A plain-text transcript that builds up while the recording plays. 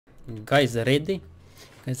Guys ready?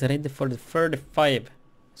 Guys ready for the 35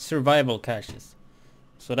 survival caches?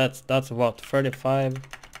 So that's what 35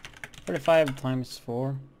 times 4,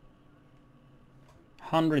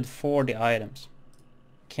 140 items.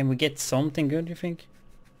 Can we get something good, you think?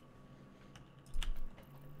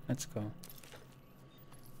 Let's go.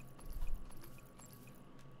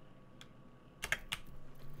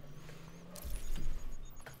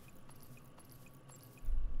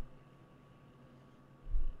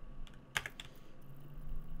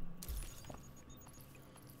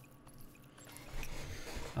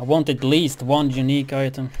 I want at least one unique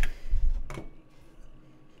item.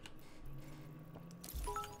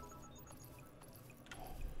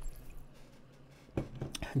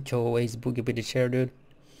 Joe always boogie with the chair, dude.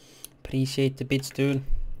 Appreciate the bits, dude.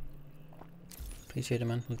 Appreciate it,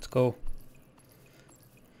 man. Let's go.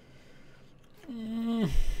 We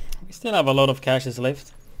still have a lot of caches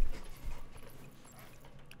left.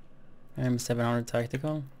 M700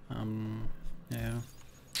 tactical. Yeah.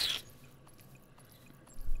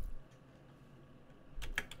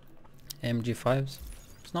 MG5s.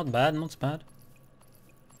 It's not bad, not bad.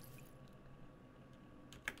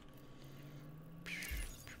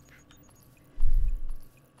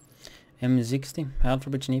 M60,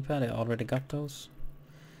 Alpha Bridge knee pad, I already got those.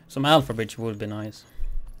 Some Alpha Bridge would be nice.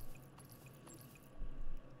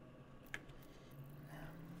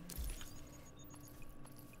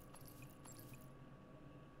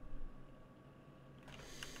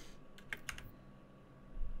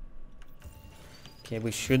 Okay,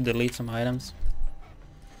 we should delete some items.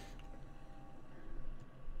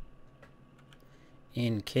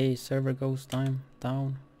 In case server goes down.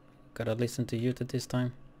 Gotta listen to you this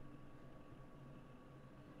time.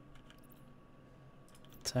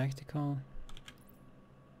 Tactical.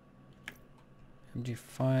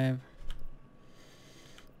 MG5.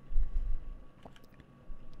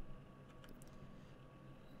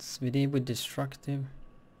 SVD with destructive.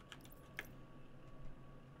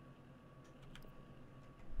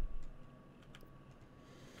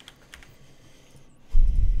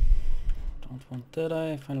 Don't want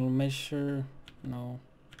Deadeye. Final measure. No.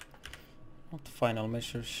 Not final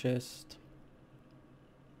measure chest.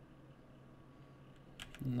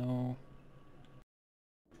 No.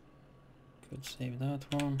 Could save that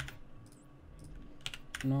one.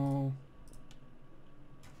 No.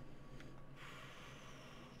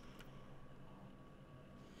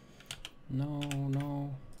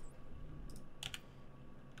 No.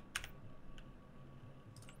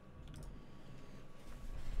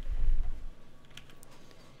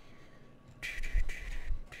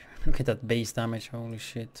 Look at that base damage, holy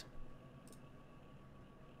shit.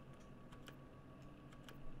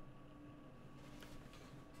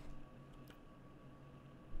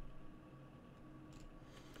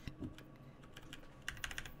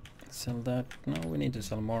 Sell that. No, we need to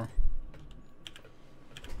sell more.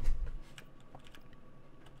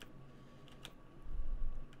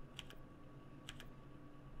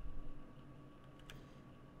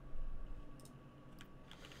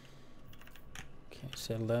 Okay,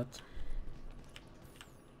 sell that.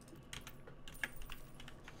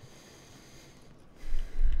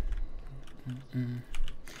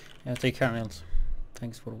 Yeah, take care, Nils.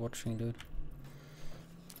 Thanks for watching, dude.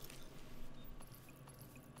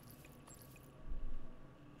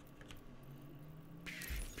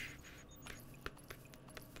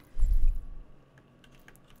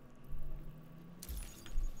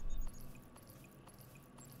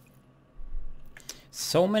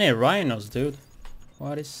 So many rhinos, dude.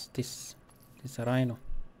 What is this? This rhino.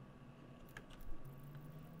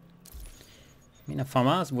 I mean, a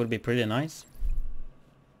FAMAS would be pretty nice.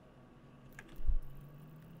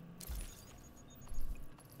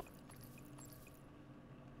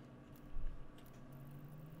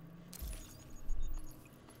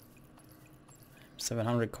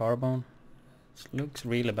 $700 carbon. This looks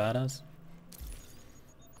really badass.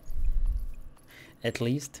 At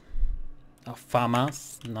least. A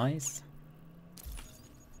FAMAS, nice.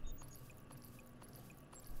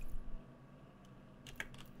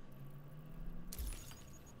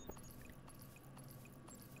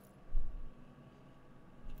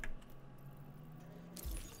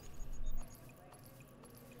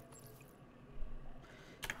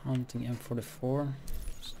 Hunting M44.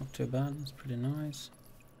 It's not too bad, it's pretty nice.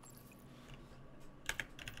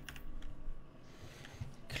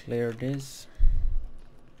 Clear this.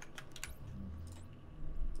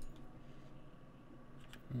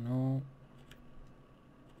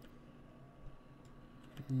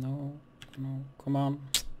 No, come on.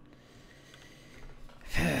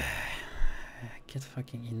 Get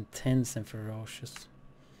fucking intense and ferocious.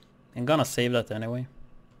 I'm gonna save that anyway.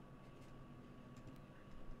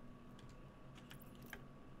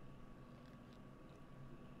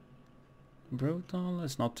 Brutal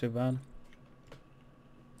is not too bad.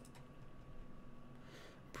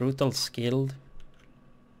 Brutal skilled.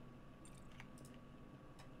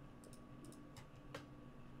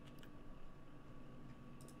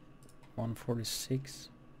 $146.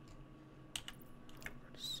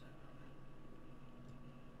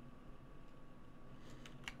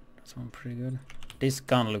 That's one pretty good. This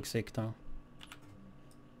gun looks sick though.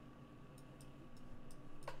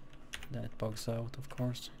 That bugs out, of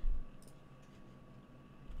course.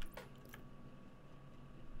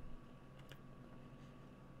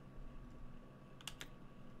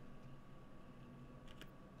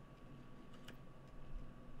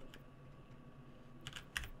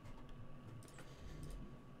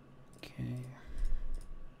 Okay.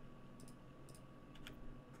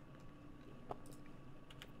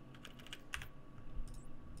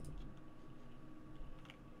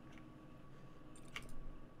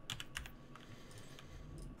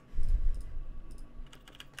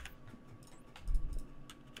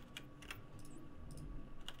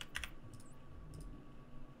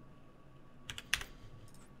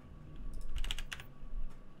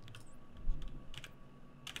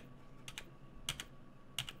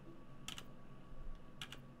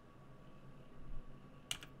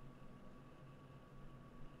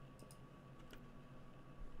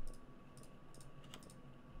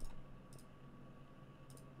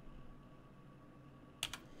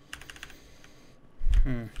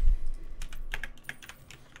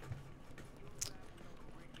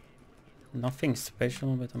 Nothing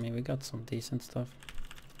special, but I mean we got some decent stuff.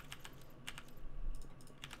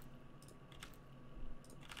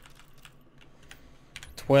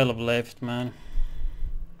 $12 left, man.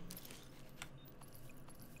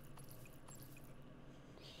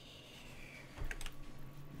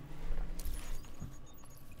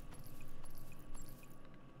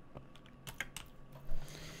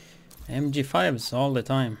 MG5s all the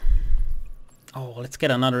time. Oh, let's get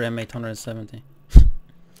another M870.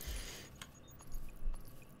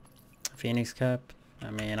 Phoenix cap.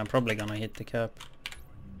 I mean, I'm probably gonna hit the cap.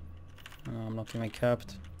 I'm not even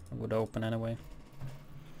capped. I would open anyway.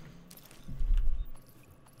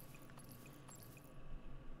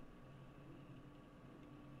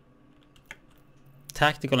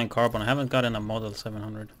 Tactical and carbon. I haven't gotten a model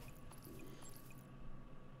 700.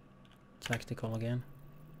 Tactical again.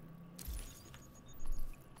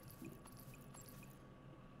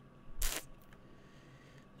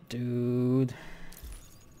 Dude.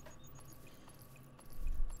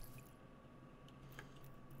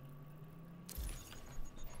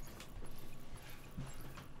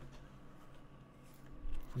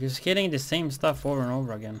 We're just getting the same stuff over and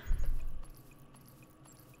over again.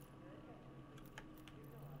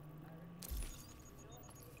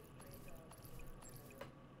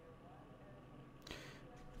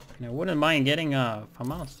 And I wouldn't mind getting a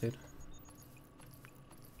FAMAS, dude.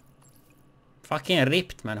 Fucking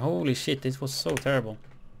ripped, man. Holy shit, this was so terrible.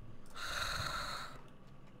 I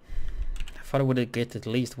thought I would get at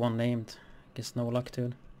least one named. Guess no luck,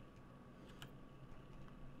 dude.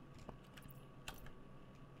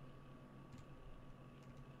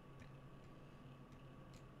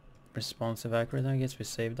 Responsive accurate, I guess we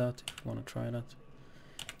saved that if you want to try that.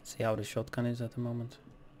 See how the shotgun is at the moment.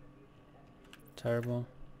 Terrible.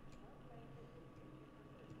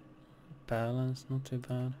 Balance, not too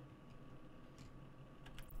bad.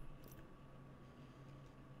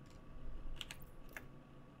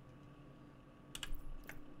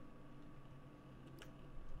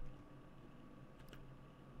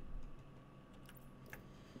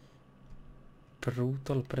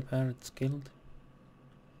 Brutal, prepared, skilled.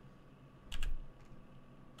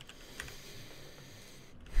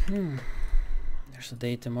 There's a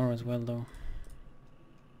day tomorrow as well though.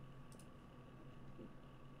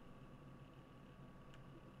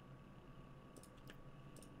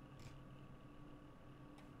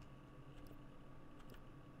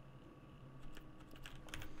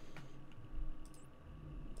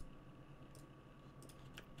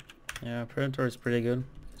 Yeah, Predator is pretty good.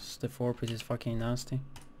 The 4-piece is fucking nasty.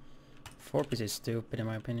 4-piece is stupid in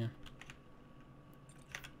my opinion.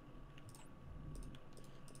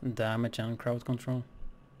 Damage and crowd control.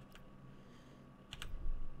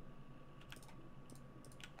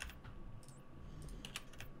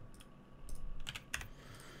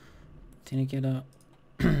 Didn't get a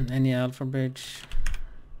any alpha bridge.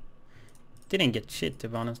 Didn't get shit to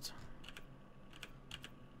be honest.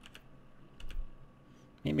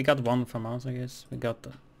 Maybe we got one from us, I guess. We got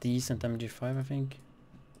a decent MG5, I think.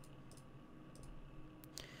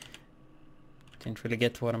 Didn't really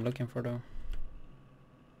get what I'm looking for though.